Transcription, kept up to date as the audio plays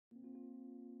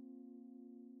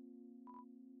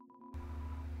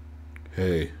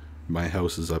Hey, my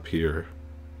house is up here.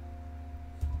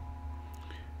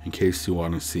 In case you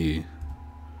want to see,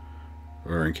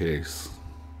 or in case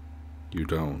you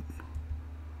don't.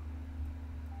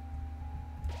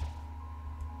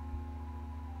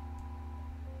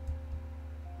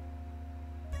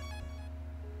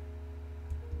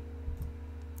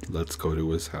 Let's go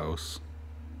to his house.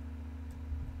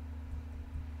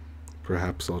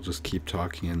 Perhaps I'll just keep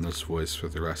talking in this voice for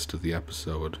the rest of the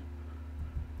episode.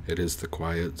 It is the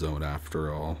quiet zone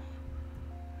after all.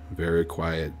 Very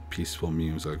quiet, peaceful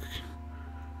music.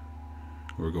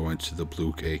 We're going to the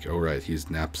Bluke Acre. Oh right, he's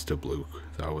Napsta Bluke.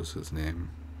 That was his name.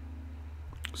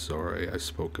 Sorry, I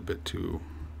spoke a bit too.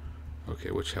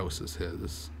 Okay, which house is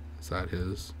his? Is that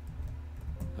his?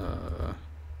 Oh.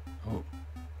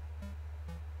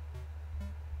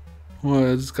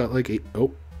 Well, it's got like 8.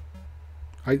 Oh.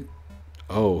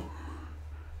 Oh.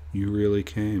 You really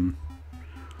came.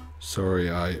 Sorry,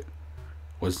 I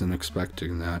wasn't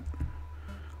expecting that.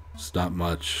 It's not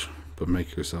much, but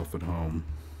make yourself at home.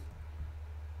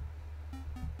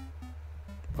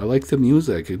 I like the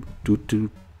music. It doot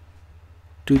doot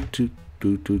doot doot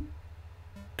doot doot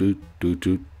doot doot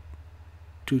doot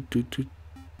doot doot doot.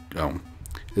 Oh,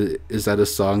 is that a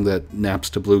song that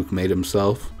Napsta Bluke made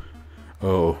himself?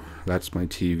 Oh, that's my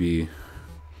TV.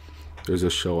 There's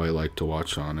a show I like to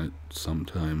watch on it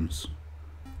sometimes.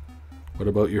 What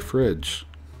about your fridge?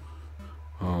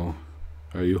 Oh,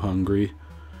 are you hungry?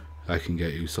 I can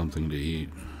get you something to eat.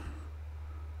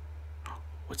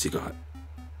 What's he got?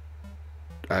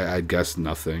 I guess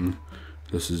nothing.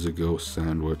 This is a ghost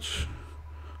sandwich.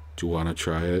 Do you want to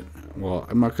try it? Well,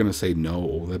 I'm not going to say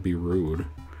no. That'd be rude.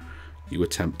 You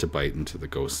attempt to bite into the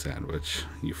ghost sandwich.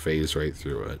 You phase right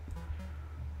through it.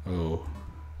 Oh,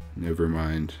 never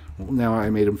mind. Well, now I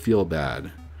made him feel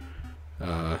bad.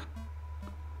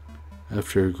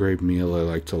 After a great meal, I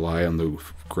like to lie on the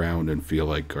ground and feel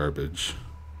like garbage.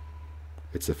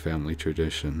 It's a family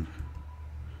tradition.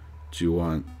 Do you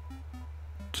want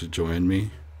to join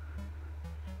me?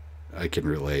 I can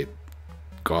relate.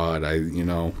 God, I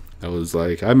was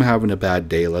like, I'm having a bad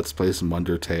day. Let's play some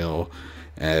Undertale,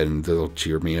 and they'll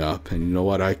cheer me up. And you know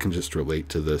what? I can just relate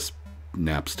to this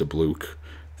Napsta Bluke,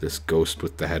 this ghost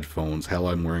with the headphones. Hell,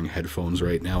 I'm wearing headphones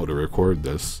right now to record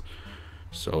this.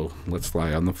 So let's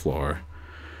lie on the floor.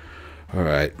 All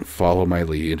right, follow my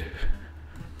lead.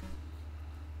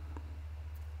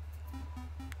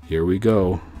 Here we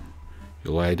go.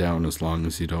 You lie down as long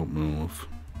as you don't move.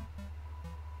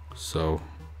 So,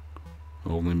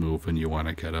 only move when you want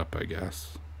to get up, I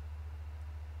guess.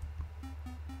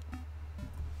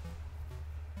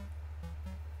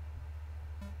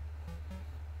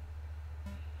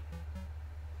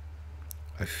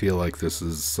 I feel like this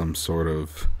is some sort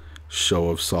of show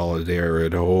of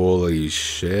solidarity. Holy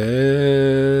shit.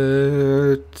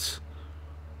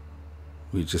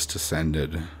 We just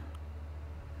ascended.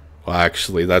 Well,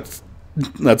 actually, that's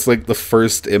like the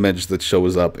first image that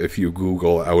shows up if you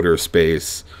Google outer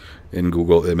space in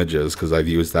Google Images, because I've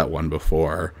used that one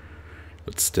before.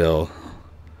 But still.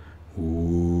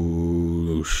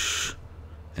 Whoosh.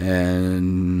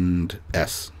 And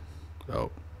S.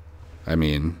 Oh. I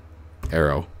mean,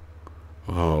 arrow.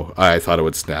 Oh, I thought it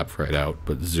would snap right out,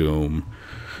 but zoom.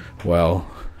 Well,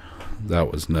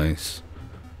 that was nice.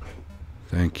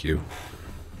 Thank you.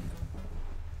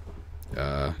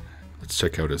 Let's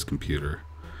check out his computer.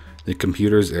 The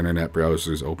computer's internet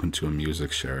browser is open to a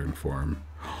music sharing forum.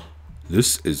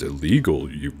 This is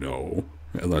illegal, you know.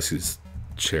 Unless he's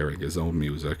sharing his own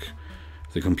music.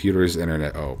 The computer's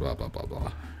internet... Oh, blah, blah, blah,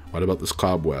 blah. What about this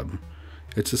cobweb?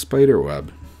 It's a spider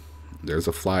web. There's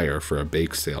a flyer for a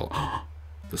bake sale.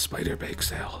 The spider bake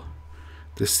sale.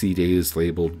 This CD is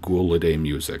labeled Ghouladay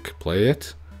Music. Play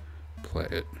it? Play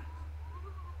it.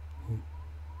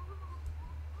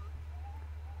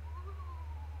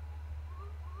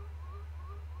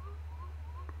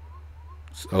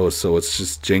 Oh, so it's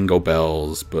just Jingle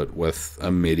Bells, but with a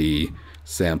MIDI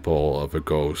sample of a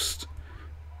ghost.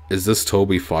 Is this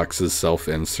Toby Fox's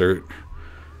self-insert?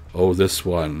 Oh, this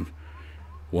one.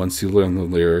 Once you learn the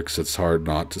lyrics, it's hard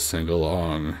not to sing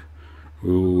along. Ooh,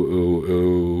 ooh,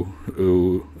 ooh,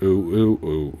 ooh, ooh, ooh,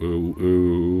 ooh, ooh,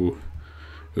 ooh.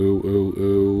 Ooh, ooh, ooh,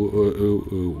 ooh, ooh,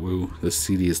 ooh, ooh. This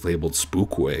CD is labeled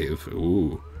Spookwave.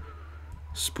 Ooh.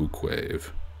 Spookwave.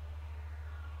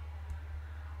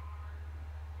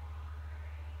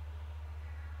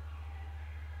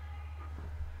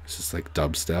 It's just like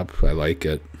dubstep. I like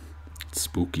it. It's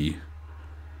spooky.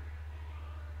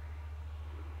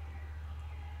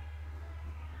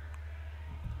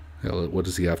 Hell, what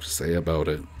does he have to say about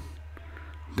it?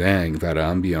 Dang, that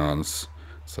ambiance.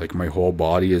 It's like my whole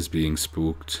body is being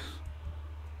spooked.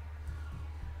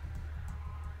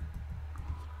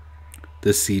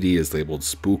 This CD is labeled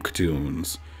Spook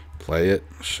Tunes. Play it?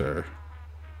 Sure.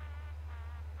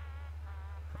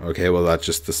 Okay, well that's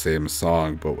just the same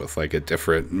song, but with like a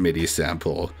different MIDI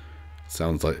sample.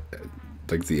 Sounds like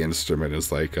the instrument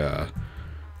is like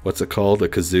what's it called? A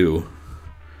kazoo.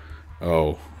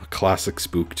 Oh, a classic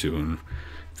spook tune.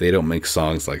 They don't make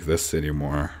songs like this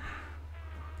anymore.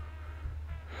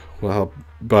 Well,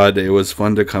 bud, it was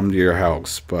fun to come to your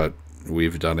house, but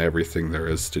we've done everything there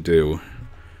is to do.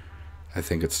 I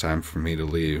think it's time for me to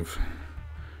leave.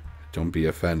 Don't be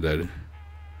offended.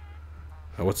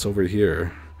 What's over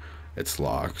here? It's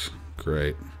locked.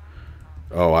 Great.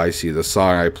 Oh, I see. The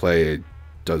song I play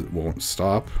won't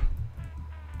stop.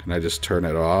 Can I just turn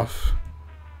it off?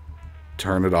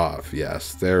 Turn it off.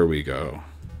 Yes, there we go.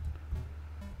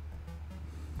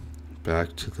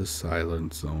 Back to the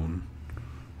silent zone.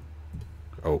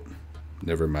 Oh,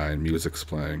 never mind. Music's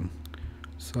playing.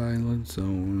 Silent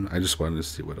zone. I just wanted to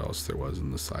see what else there was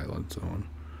in the silent zone.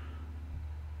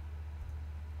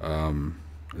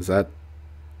 Is that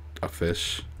a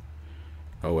fish?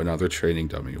 Oh, another training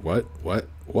dummy. What?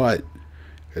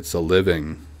 It's a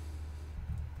living.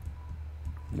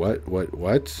 What?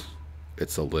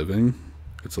 It's a living?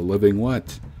 It's a living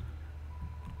what?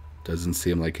 Doesn't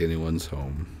seem like anyone's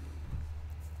home.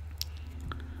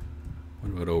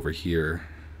 What about over here?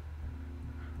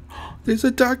 There's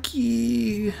a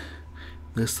ducky!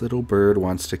 This little bird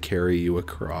wants to carry you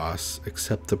across.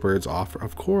 Accept the bird's offer.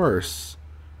 Of course.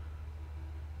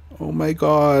 Oh my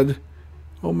god.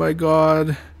 Oh my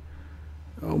god.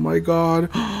 Oh my god.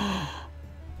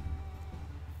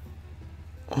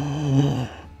 Oh.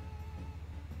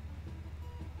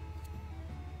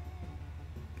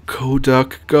 Go,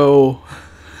 duck, go.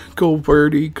 Go,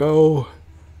 birdie, go.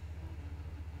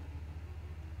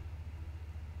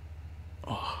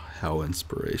 Oh, how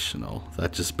inspirational.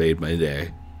 That just made my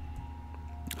day.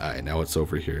 Alright, now it's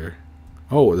over here.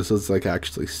 Oh, this is like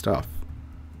actually stuff.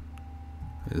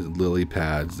 There's lily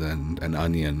pads and an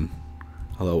onion.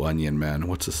 Hello, onion man.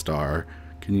 What's a star?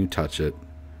 Can you touch it?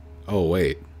 Oh,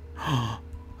 wait.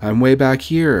 I'm way back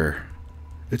here.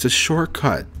 It's a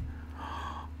shortcut.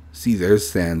 See, there's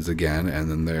sands again,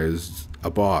 and then there's a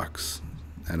box.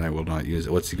 And I will not use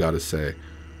it. What's he got to say?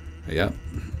 Yep.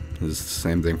 This is the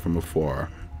same thing from before.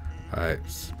 Alright.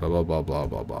 Blah, blah, blah, blah,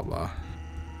 blah, blah, blah.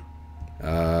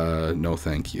 No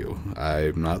thank you.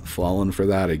 I'm not falling for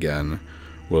that again.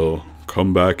 Well,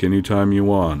 come back anytime you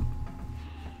want.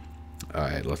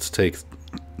 Alright, let's take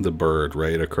the bird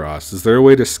right across. Is there a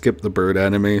way to skip the bird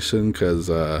animation? Because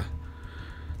this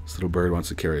little bird wants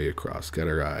to carry you across. Get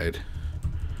a ride.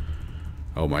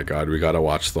 Oh my god, we gotta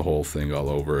watch the whole thing all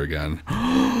over again.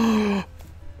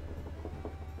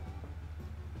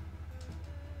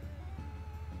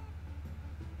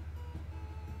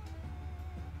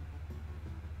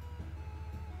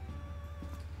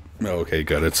 Okay,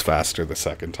 good. It's faster the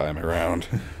second time around.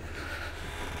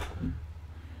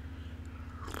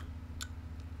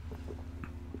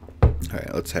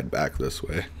 Alright, let's head back this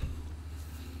way.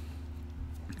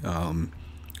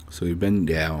 So we've been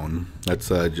down. Let's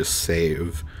just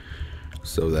save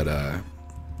so that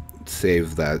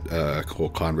save that whole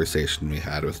conversation we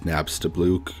had with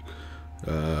Napstabluke.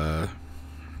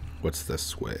 What's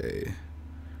this way?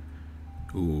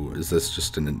 Ooh, is this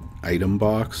just an item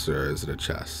box or is it a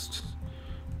chest?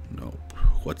 Nope.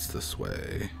 What's this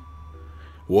way?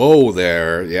 Whoa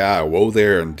there. Yeah, whoa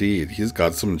there indeed. He's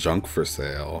got some junk for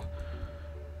sale.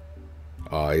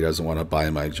 Oh, he doesn't want to buy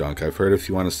my junk. I've heard if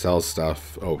you want to sell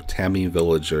stuff... Oh, Tammy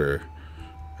Villager.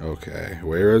 Okay,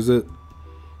 where is it?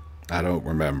 I don't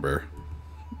remember.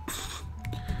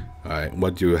 Alright,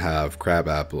 what do you have? Crab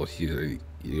apple. Here,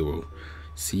 you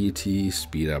CT,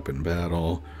 speed up in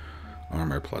battle.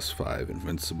 Armor +5,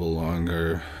 invincible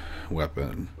longer.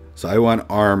 Weapon. So I want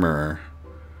armor.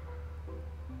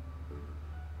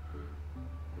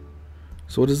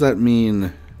 So what does that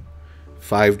mean?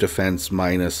 5 defense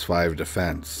minus 5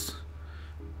 defense.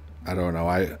 I don't know.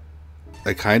 I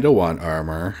kind of want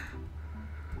armor.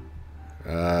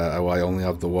 Well, I only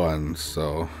have the one,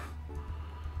 so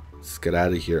let's get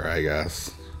out of here, I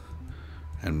guess,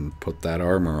 and put that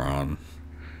armor on.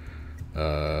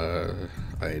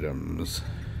 Items.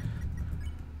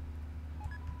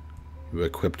 You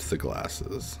equipped the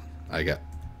glasses.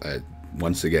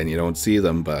 Once again, you don't see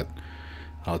them, but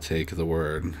I'll take the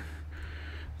word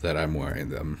that I'm wearing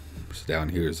them. So down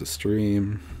here is a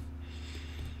stream.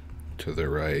 To the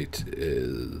right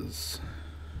is...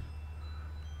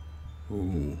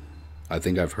 Ooh. I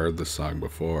think I've heard this song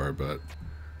before, but...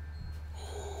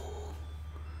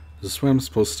 Is this where I'm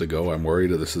supposed to go? I'm worried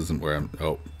that this isn't where I'm...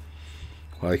 Oh.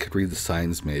 Well, I could read the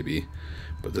signs, maybe.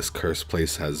 But this cursed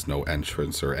place has no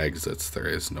entrance or exits. There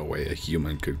is no way a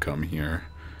human could come here.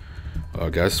 Well,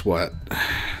 guess what?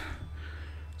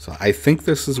 So I think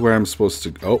this is where I'm supposed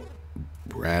to... Oh,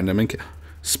 random...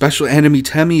 Special enemy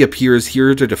Temmie appears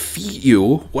here to defeat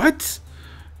you. What?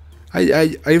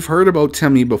 I've heard about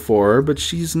Temmie before, but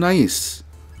she's nice.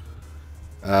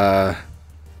 Can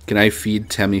I feed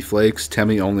Temmie flakes?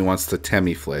 Temmie only wants the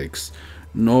Temmie flakes.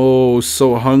 No,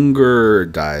 so hunger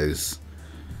dies.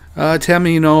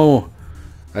 Temmie, no.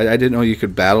 I didn't know you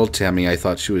could battle Temmie. I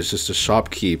thought she was just a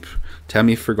shopkeep.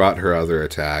 Temmie forgot her other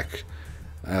attack.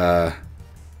 Can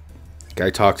I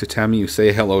talk to Temmie? You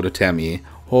say hello to Temmie.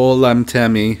 Hola, I'm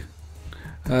Temmie.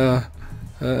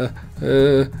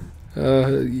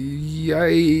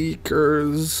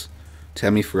 Yikers.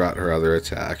 Temmie forgot her other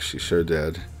attack. She sure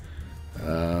did.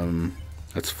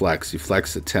 Let's flex. You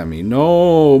flex at Temmie.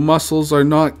 No, muscles are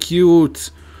not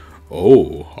cute.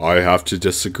 Oh, I have to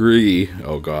disagree.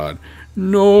 Oh, God.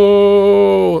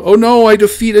 No. Oh, no, I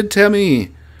defeated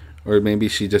Temmie. Or maybe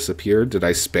she disappeared. Did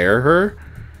I spare her?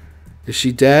 Is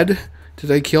she dead? Did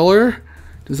I kill her?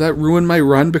 Does that ruin my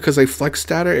run because I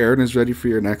flexed at her? Aaron is ready for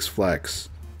your next flex.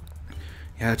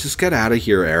 Yeah, just get out of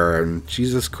here, Aaron.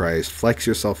 Jesus Christ. Flex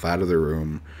yourself out of the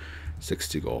room.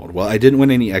 60 gold. Well, I didn't win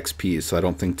any XP, so I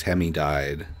don't think Temmie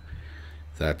died.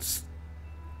 That's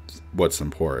what's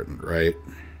important, right?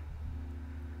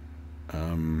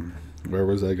 Where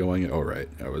was I going? Oh, right.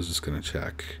 I was just going to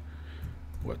check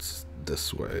what's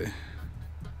this way.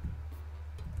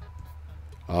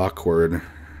 Awkward.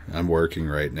 I'm working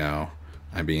right now.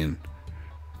 I mean,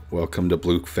 welcome to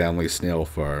Blue Family Snail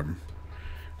Farm.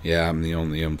 Yeah, I'm the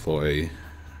only employee.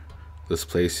 This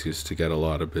place used to get a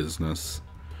lot of business,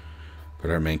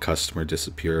 but our main customer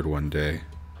disappeared one day.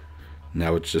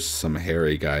 Now it's just some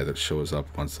hairy guy that shows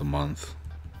up once a month.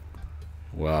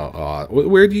 Well,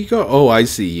 where do you go? Oh, I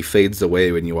see. He fades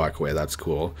away when you walk away. That's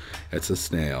cool. It's a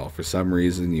snail. For some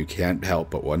reason, you can't help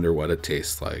but wonder what it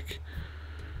tastes like.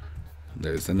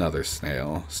 There's another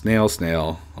snail. Snail,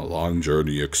 snail. A long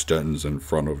journey extends in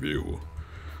front of you.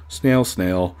 Snail,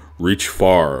 snail. Reach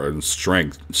far and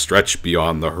stretch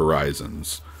beyond the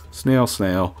horizons. Snail,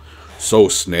 snail. So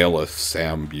snaileth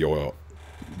Sam Buell.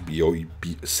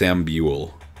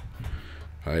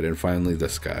 Alright, and finally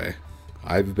this guy.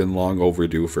 I've been long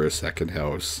overdue for a second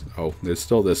house. Oh, there's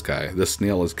still this guy. This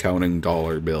snail is counting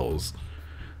dollar bills.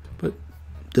 But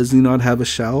does he not have a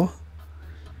shell?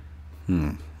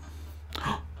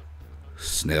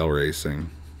 Snail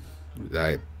racing.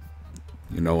 You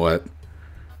know what?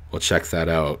 We'll check that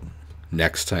out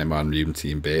next time on Mutant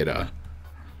Team Beta.